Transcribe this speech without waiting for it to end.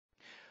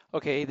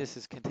Okay, this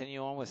is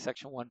continuing on with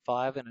section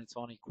 1.5, and it's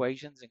on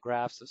equations and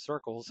graphs of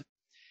circles.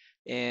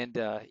 And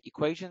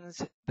equations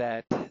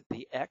that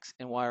the x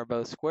and y are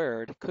both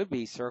squared could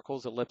be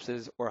circles,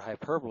 ellipses, or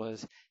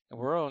hyperbolas, and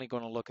we're only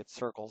going to look at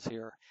circles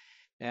here.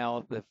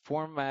 Now, the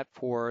format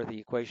for the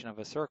equation of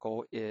a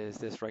circle is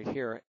this right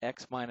here: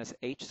 x minus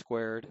h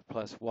squared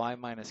plus y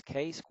minus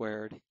k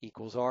squared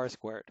equals r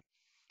squared.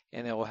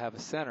 And it will have a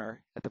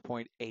center at the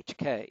point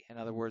hk. In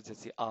other words,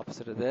 it's the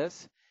opposite of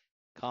this,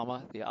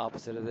 comma, the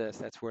opposite of this.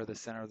 That's where the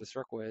center of the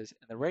circle is.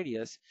 And the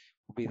radius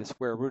will be the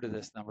square root of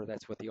this number.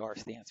 That's what the r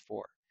stands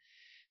for.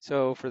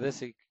 So for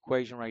this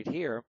equation right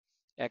here,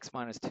 x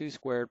minus 2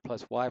 squared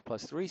plus y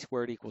plus 3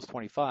 squared equals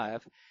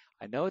 25.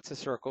 I know it's a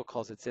circle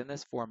because it's in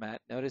this format.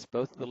 Notice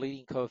both of the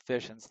leading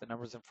coefficients, the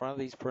numbers in front of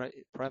these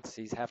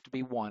parentheses, have to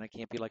be 1. It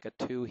can't be like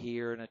a 2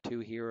 here and a 2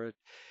 here.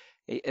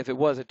 If it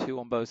was a 2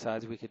 on both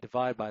sides, we could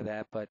divide by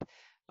that, but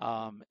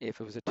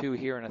if it was a 2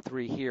 here and a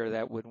 3 here,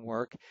 that wouldn't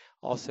work.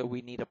 Also,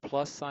 we need a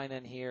plus sign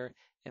in here,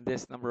 and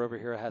this number over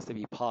here has to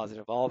be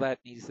positive. All that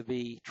needs to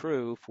be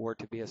true for it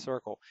to be a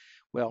circle.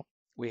 Well,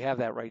 we have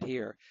that right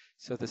here.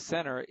 So the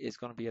center is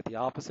going to be at the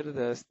opposite of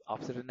this.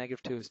 Opposite of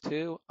negative 2 is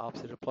 2.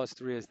 Opposite of plus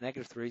 3 is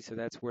negative 3, so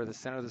that's where the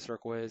center of the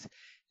circle is.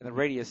 And the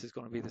radius is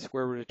going to be the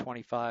square root of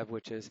 25,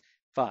 which is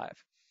 5.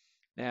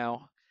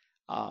 Now,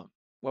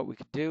 what we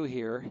could do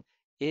here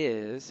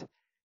is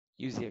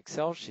use the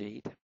Excel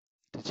sheet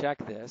to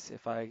check this.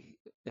 If I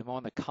am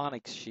on the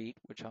conics sheet,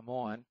 which I'm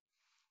on,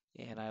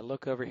 and I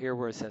look over here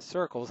where it says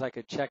circles, I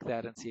could check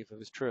that and see if it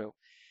was true.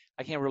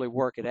 I can't really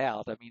work it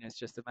out. I mean, it's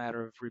just a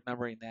matter of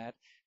remembering that,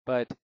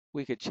 but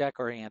we could check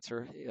our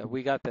answer.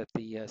 We got that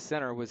the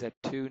center was at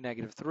 2,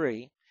 negative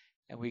 3,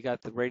 and we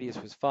got the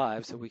radius was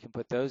 5, so we can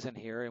put those in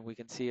here, and we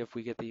can see if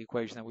we get the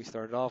equation that we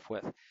started off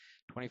with.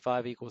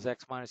 25 equals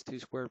x minus 2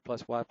 squared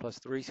plus y plus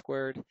 3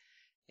 squared,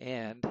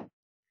 and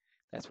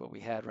that's what we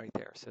had right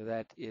there. So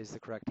that is the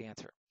correct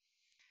answer.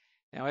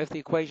 Now, if the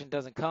equation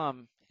doesn't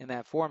come in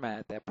that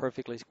format, that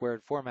perfectly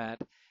squared format,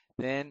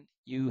 then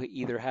you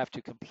either have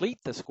to complete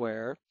the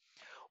square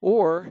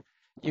or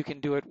you can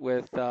do it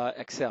with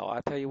Excel.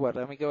 I'll tell you what,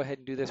 let me go ahead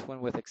and do this one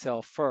with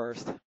Excel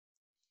first.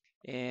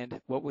 And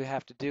what we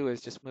have to do is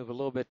just move a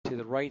little bit to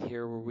the right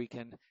here where we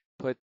can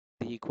put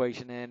the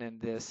equation in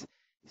this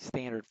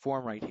standard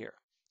form right here.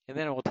 And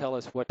then it will tell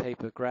us what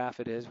type of graph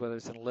it is, whether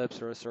it's an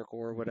ellipse or a circle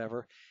or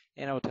whatever.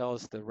 And it will tell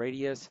us the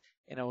radius,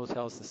 and it will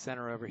tell us the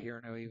center over here,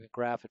 and it will even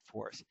graph it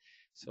for us.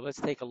 So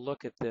let's take a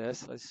look at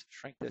this. Let's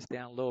shrink this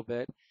down a little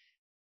bit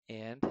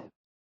and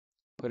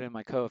put in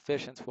my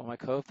coefficients. Well, my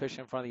coefficient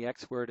in front of the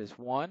x squared is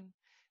 1.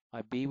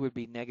 My b would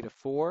be negative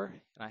 4,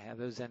 and I have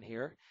those in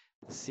here.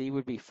 The c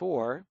would be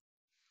 4.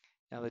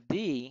 Now the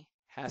d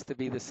has to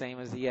be the same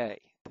as the a.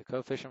 The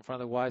coefficient in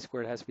front of the y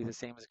squared has to be the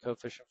same as the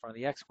coefficient in front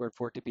of the x squared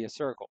for it to be a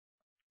circle.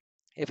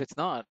 If it's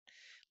not,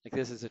 like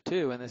this is a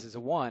 2 and this is a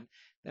 1,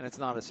 then it's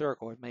not a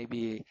circle. It may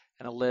be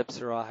an ellipse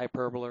or a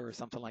hyperbola or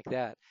something like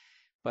that.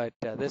 But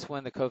this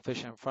one, the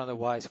coefficient in front of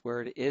the y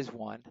squared is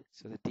 1,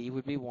 so the d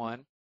would be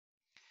 1.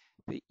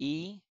 The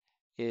e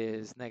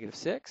is negative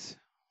 6.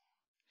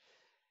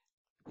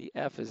 The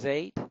f is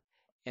 8,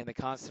 and the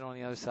constant on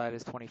the other side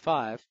is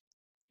 25.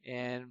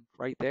 And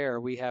right there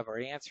we have our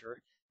answer.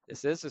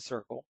 This is a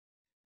circle.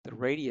 The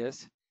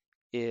radius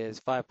is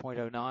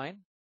 5.09.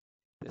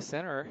 The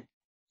center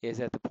is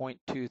at the point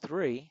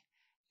 2.3.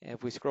 And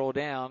if we scroll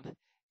down,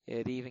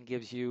 it even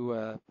gives you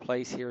a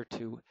place here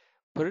to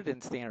put it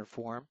in standard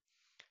form.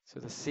 So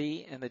the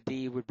c and the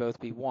d would both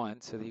be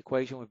 1. So the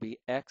equation would be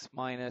x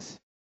minus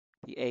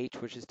the h,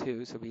 which is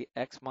 2. So it would be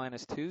x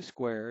minus 2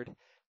 squared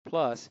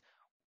plus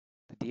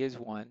the d is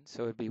 1.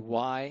 So it would be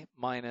y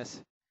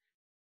minus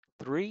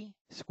 3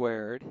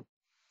 squared.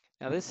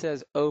 Now this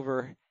says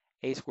over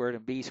a squared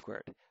and b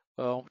squared.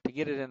 Well, to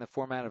get it in the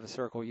format of a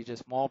circle, you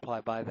just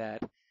multiply by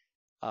that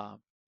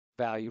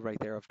value right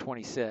there of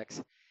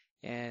 26.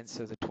 And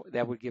so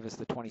that would give us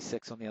the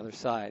 26 on the other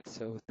side.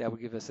 So that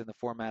would give us in the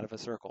format of a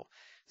circle.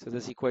 So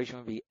this equation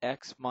would be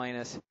x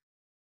minus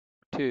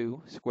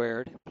 2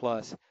 squared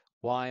plus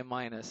y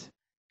minus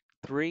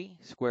 3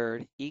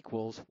 squared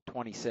equals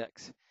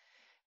 26.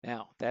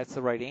 Now, that's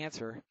the right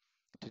answer.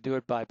 To do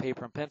it by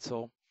paper and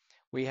pencil,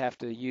 we have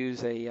to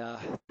use a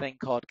thing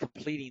called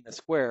completing the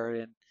square.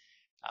 And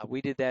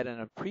we did that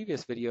in a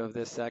previous video of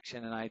this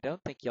section, and I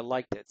don't think you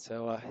liked it.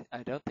 So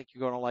I don't think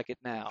you're going to like it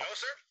now. No,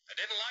 sir, I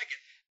didn't like it.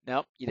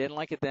 Nope, you didn't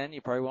like it then.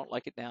 You probably won't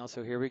like it now.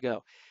 So here we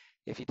go.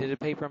 If you did a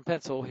paper and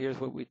pencil, here's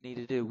what we'd need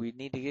to do. We'd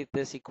need to get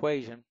this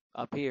equation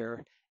up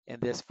here in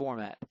this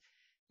format.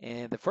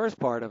 And the first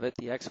part of it,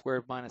 the x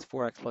squared minus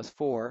 4x plus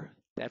 4,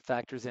 that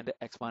factors into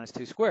x minus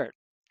 2 squared.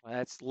 Well,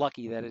 that's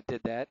lucky that it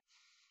did that.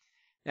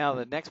 Now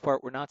the next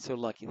part, we're not so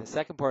lucky. The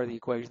second part of the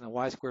equation, the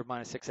y squared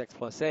minus 6x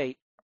plus 8,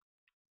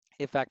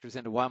 it factors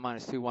into y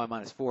minus 2, y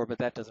minus 4, but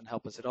that doesn't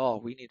help us at all.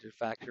 We need to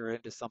factor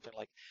into something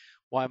like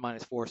y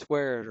minus 4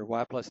 squared or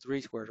y plus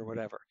 3 squared or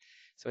whatever.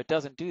 So it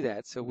doesn't do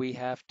that. So we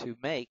have to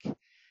make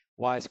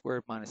y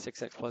squared minus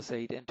 6x plus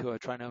 8 into a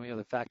trinomial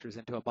that factors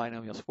into a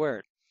binomial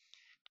squared.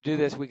 To do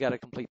this, we got to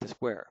complete the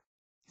square.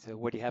 So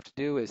what you have to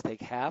do is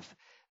take half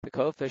the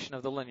coefficient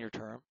of the linear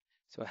term,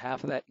 so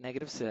half of that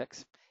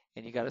 -6,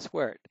 and you got to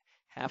square it.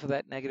 Half of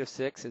that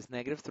 -6 is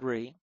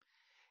 -3,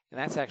 and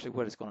that's actually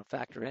what it's going to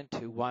factor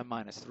into, y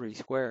minus 3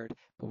 squared,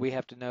 but we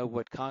have to know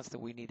what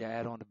constant we need to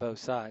add on to both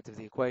sides of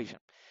the equation.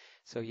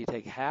 So you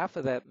take half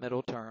of that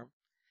middle term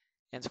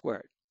and square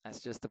it. That's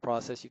just the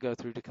process you go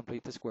through to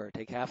complete the square.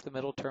 Take half the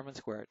middle term and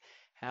square it.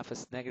 Half of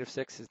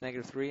 -6 is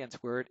 -3 and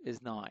square it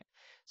is 9.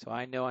 So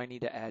I know I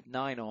need to add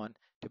 9 on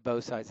to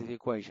both sides of the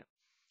equation.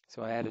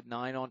 So I added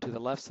 9 on to the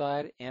left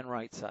side and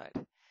right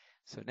side.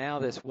 So now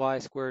this y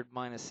squared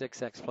minus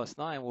 6x plus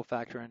 9 will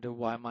factor into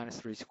y minus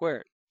 3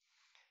 squared.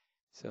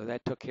 So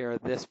that took care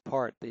of this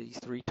part, these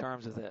three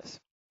terms of this.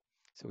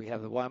 So we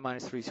have the y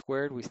minus 3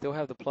 squared. We still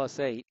have the plus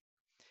 8.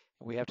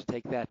 And we have to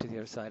take that to the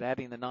other side.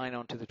 Adding the 9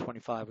 onto the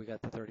 25, we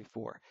got the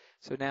 34.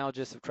 So now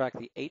just subtract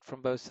the 8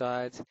 from both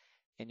sides,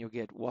 and you'll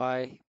get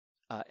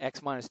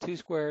x minus 2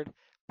 squared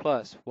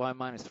plus y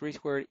minus 3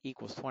 squared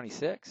equals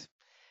 26.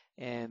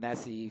 And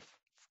that's the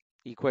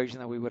equation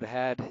that we would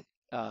have had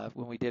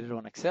when we did it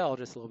on Excel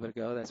just a little bit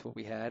ago. That's what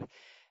we had.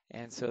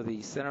 And so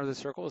the center of the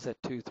circle is at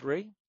 2,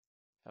 3.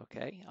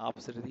 Okay,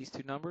 opposite of these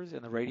two numbers.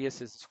 And the radius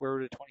is the square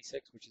root of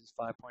 26, which is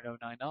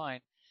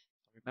 5.099.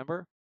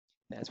 Remember?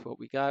 That's what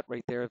we got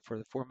right there for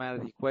the format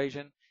of the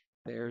equation.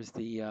 There's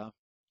the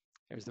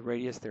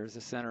radius, there's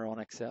the center on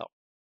Excel.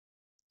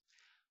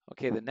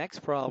 Okay, the next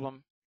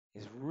problem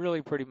is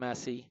really pretty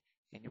messy,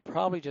 and you're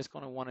probably just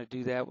going to want to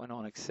do that one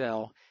on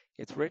Excel.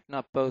 It's written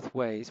up both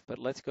ways, but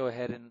let's go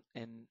ahead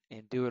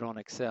and do it on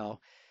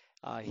Excel.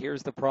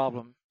 Here's the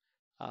problem.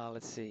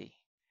 Let's see.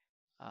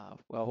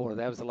 Well, hold on,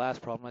 that was the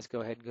last problem. Let's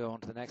go ahead and go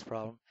on to the next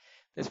problem.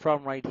 This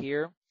problem right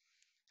here,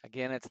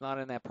 again, it's not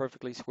in that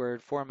perfectly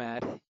squared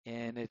format,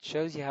 and it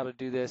shows you how to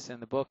do this in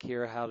the book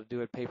here, how to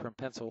do it paper and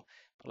pencil.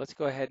 But let's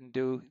go ahead and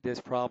do this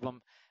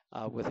problem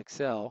with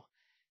Excel.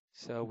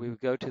 So we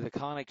would go to the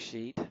conic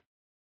sheet,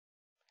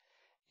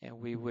 and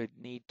we would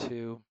need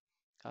to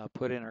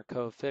put in our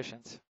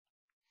coefficients.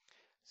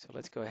 So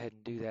let's go ahead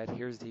and do that.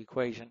 Here's the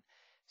equation.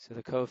 So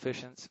the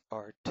coefficients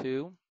are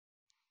 2,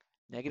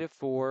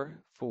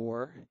 -4,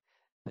 4.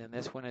 Then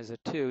this one is a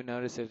 2.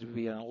 Notice it would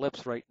be an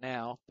ellipse right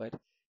now, but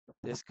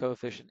this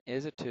coefficient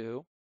is a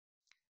 2,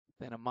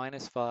 then a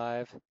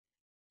 -5,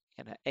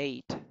 and an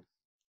 8,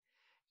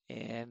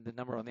 and the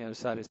number on the other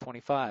side is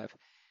 25.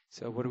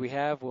 So what do we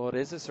have? Well, it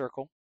is a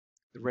circle.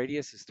 The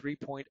radius is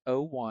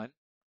 3.01,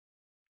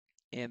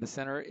 and the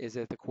center is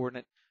at the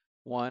coordinate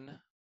 1,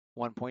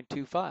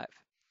 1.25.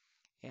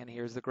 And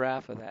here's the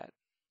graph of that.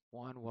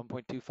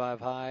 1.25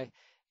 high,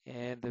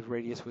 and the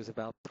radius was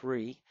about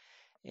 3.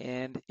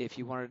 And if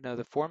you wanted to know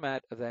the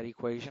format of that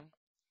equation,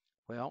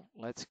 well,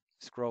 let's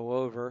scroll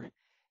over,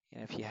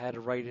 and if you had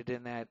to write it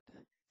in that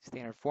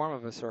standard form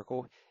of a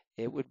circle,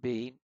 it would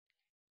be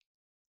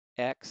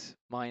x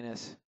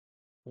minus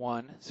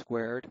 1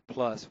 squared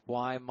plus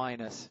y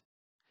minus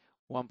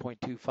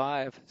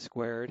 1.25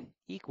 squared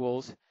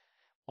equals,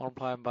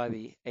 multiplying by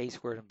the a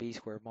squared and b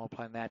squared,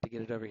 multiplying that to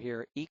get it over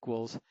here,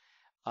 equals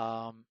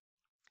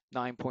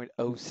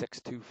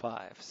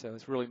 9.0625. So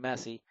it's really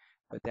messy,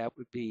 but that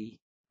would be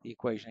the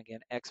equation.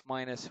 Again, x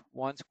minus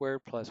 1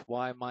 squared plus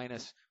y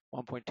minus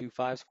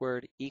 1.25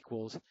 squared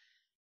equals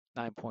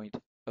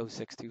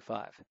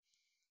 9.0625.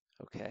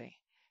 Okay,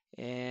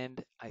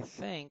 and I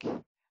think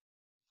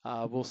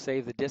we'll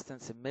save the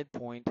distance and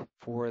midpoint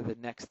for the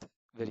next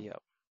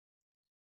video.